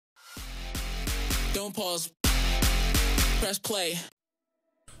Don't pause. Press play.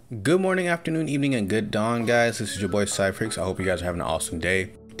 Good morning, afternoon, evening, and good dawn, guys. This is your boy Cyphrix. I hope you guys are having an awesome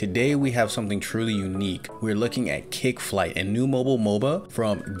day. Today we have something truly unique. We're looking at Kick Flight, a new mobile MOBA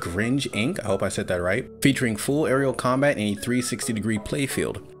from Grenge Inc. I hope I said that right. Featuring full aerial combat and a 360-degree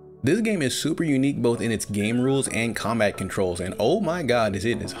playfield. This game is super unique both in its game rules and combat controls, and oh my god, is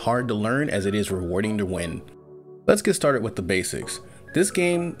it as hard to learn as it is rewarding to win. Let's get started with the basics. This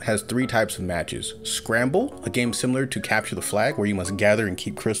game has three types of matches. Scramble, a game similar to Capture the Flag where you must gather and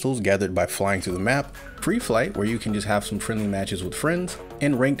keep crystals gathered by flying through the map. Free Flight, where you can just have some friendly matches with friends.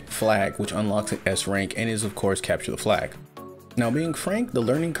 And Ranked Flag, which unlocks an S rank and is of course Capture the Flag. Now, being frank, the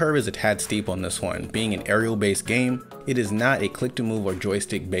learning curve is a tad steep on this one. Being an aerial based game, it is not a click to move or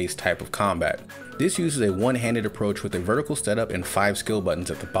joystick based type of combat. This uses a one-handed approach with a vertical setup and 5 skill buttons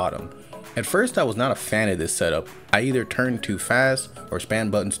at the bottom. At first I was not a fan of this setup. I either turned too fast or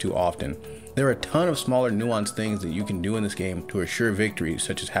spam buttons too often. There are a ton of smaller nuanced things that you can do in this game to assure victory,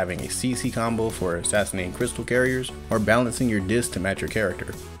 such as having a CC combo for assassinating crystal carriers or balancing your disc to match your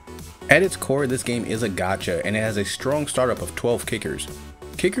character. At its core, this game is a gacha and it has a strong startup of 12 kickers.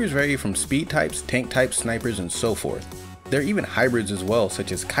 Kickers vary from speed types, tank types, snipers, and so forth. There are even hybrids as well,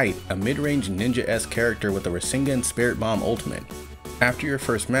 such as Kite, a mid-range ninja-esque character with a Rasengan Spirit Bomb ultimate. After your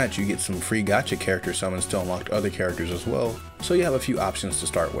first match, you get some free gacha character summons to unlock other characters as well, so you have a few options to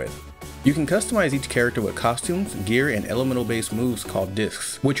start with. You can customize each character with costumes, gear, and elemental based moves called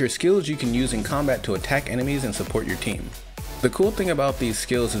discs, which are skills you can use in combat to attack enemies and support your team. The cool thing about these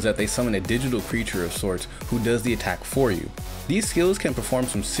skills is that they summon a digital creature of sorts who does the attack for you. These skills can perform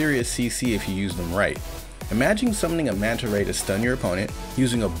some serious CC if you use them right. Imagine summoning a manta ray to stun your opponent,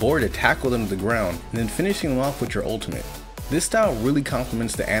 using a boar to tackle them to the ground, and then finishing them off with your ultimate. This style really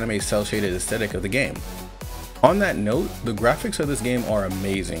complements the anime cel-shaded aesthetic of the game. On that note, the graphics of this game are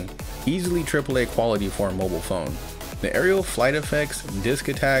amazing, easily AAA quality for a mobile phone. The aerial flight effects, disc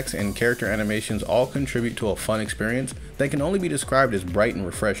attacks, and character animations all contribute to a fun experience that can only be described as bright and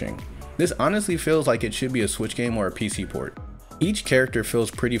refreshing. This honestly feels like it should be a Switch game or a PC port. Each character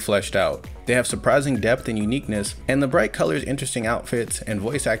feels pretty fleshed out. They have surprising depth and uniqueness, and the bright colors, interesting outfits, and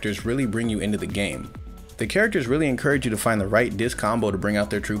voice actors really bring you into the game. The characters really encourage you to find the right disc combo to bring out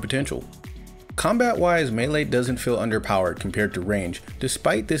their true potential. Combat-wise, Melee doesn't feel underpowered compared to range,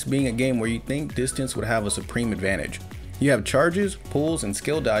 despite this being a game where you think distance would have a supreme advantage. You have charges, pulls, and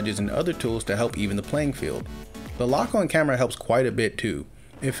skill dodges and other tools to help even the playing field. The lock-on camera helps quite a bit too.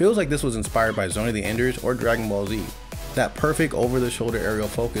 It feels like this was inspired by Zone of the Enders or Dragon Ball Z. That perfect over-the-shoulder aerial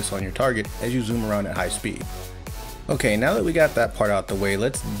focus on your target as you zoom around at high speed. Okay, now that we got that part out the way,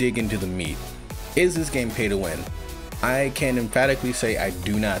 let's dig into the meat. Is this game pay to win? I can emphatically say I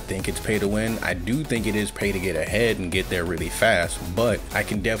do not think it's pay to win. I do think it is pay to get ahead and get there really fast, but I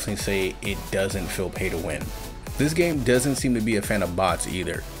can definitely say it doesn't feel pay to win. This game doesn't seem to be a fan of bots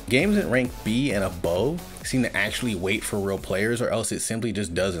either. Games at rank B and above seem to actually wait for real players, or else it simply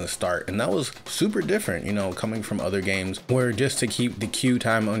just doesn't start. And that was super different, you know, coming from other games where just to keep the queue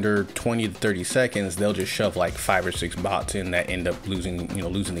time under 20 to 30 seconds, they'll just shove like 5 or 6 bots in that end up losing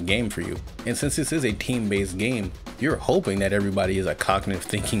the game for you. And since this is a team-based game, you're hoping that everybody is a cognitive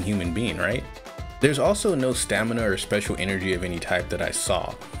thinking human being, right? There's also no stamina or special energy of any type that I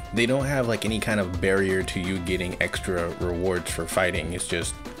saw. They don't have like any kind of barrier to you getting extra rewards for fighting. It's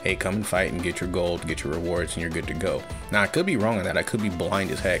just, hey, come and fight and get your gold, get your rewards, and you're good to go. Now, I could be wrong on that. I could be blind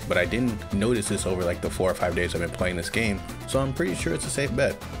as heck, but I didn't notice this over like the 4 or 5 days I've been playing this game, so I'm pretty sure it's a safe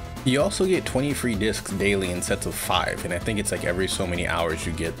bet. You also get 20 free discs daily in sets of 5, and I think it's like every so many hours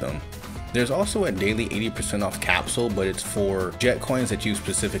you get them. There's also a daily 80% off capsule, but it's for jet coins that you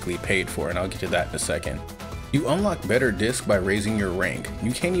specifically paid for, and I'll get to that in a second. You unlock better discs by raising your rank.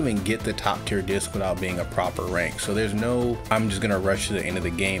 You can't even get the top tier disc without being a proper rank, so there's no, I'm just gonna rush to the end of the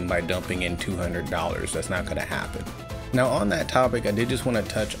game by dumping in $200. That's not gonna happen. Now on that topic, I did just want to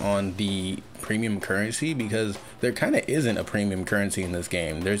touch on the premium currency, because there kind of isn't a premium currency in this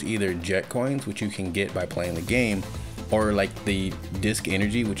game. There's either jet coins, which you can get by playing the game, or like the disc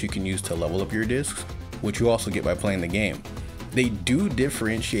energy, which you can use to level up your discs, which you also get by playing the game. They do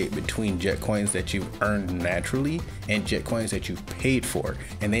differentiate between jet coins that you've earned naturally and jet coins that you've paid for,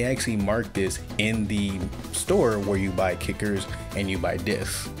 and they actually mark this in the store where you buy kickers and you buy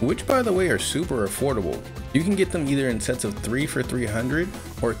discs, which by the way are super affordable. You can get them either in sets of 3 for 300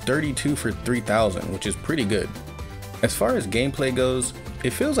 or 32 for 3,000, which is pretty good. As far as gameplay goes, it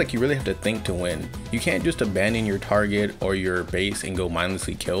feels like you really have to think to win. You can't just abandon your target or your base and go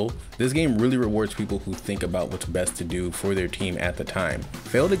mindlessly kill. This game really rewards people who think about what's best to do for their team at the time.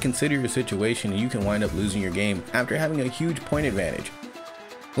 Fail to consider your situation and you can wind up losing your game after having a huge point advantage.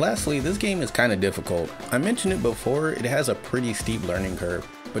 Lastly, this game is kind of difficult. I mentioned it before, it has a pretty steep learning curve,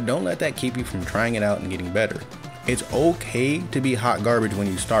 but don't let that keep you from trying it out and getting better. It's okay to be hot garbage when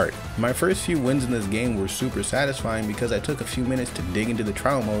you start. My first few wins in this game were super satisfying because I took a few minutes to dig into the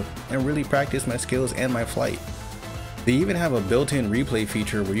trial mode and really practice my skills and my flight. They even have a built-in replay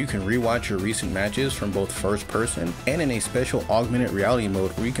feature where you can rewatch your recent matches from both first person and in a special augmented reality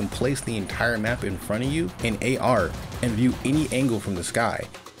mode where you can place the entire map in front of you in AR and view any angle from the sky.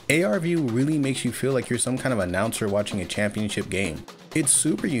 AR view really makes you feel like you're some kind of announcer watching a championship game. It's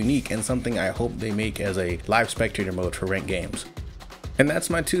super unique and something I hope they make as a live spectator mode for ranked games. And that's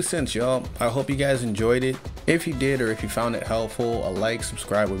my 2 cents, y'all. I hope you guys enjoyed it. If you did, or if you found it helpful, a like,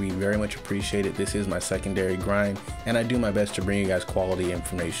 subscribe would be very much appreciated. This is my secondary grind, and I do my best to bring you guys quality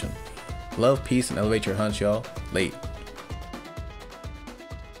information. Love, peace, and elevate your hunts, y'all. Late.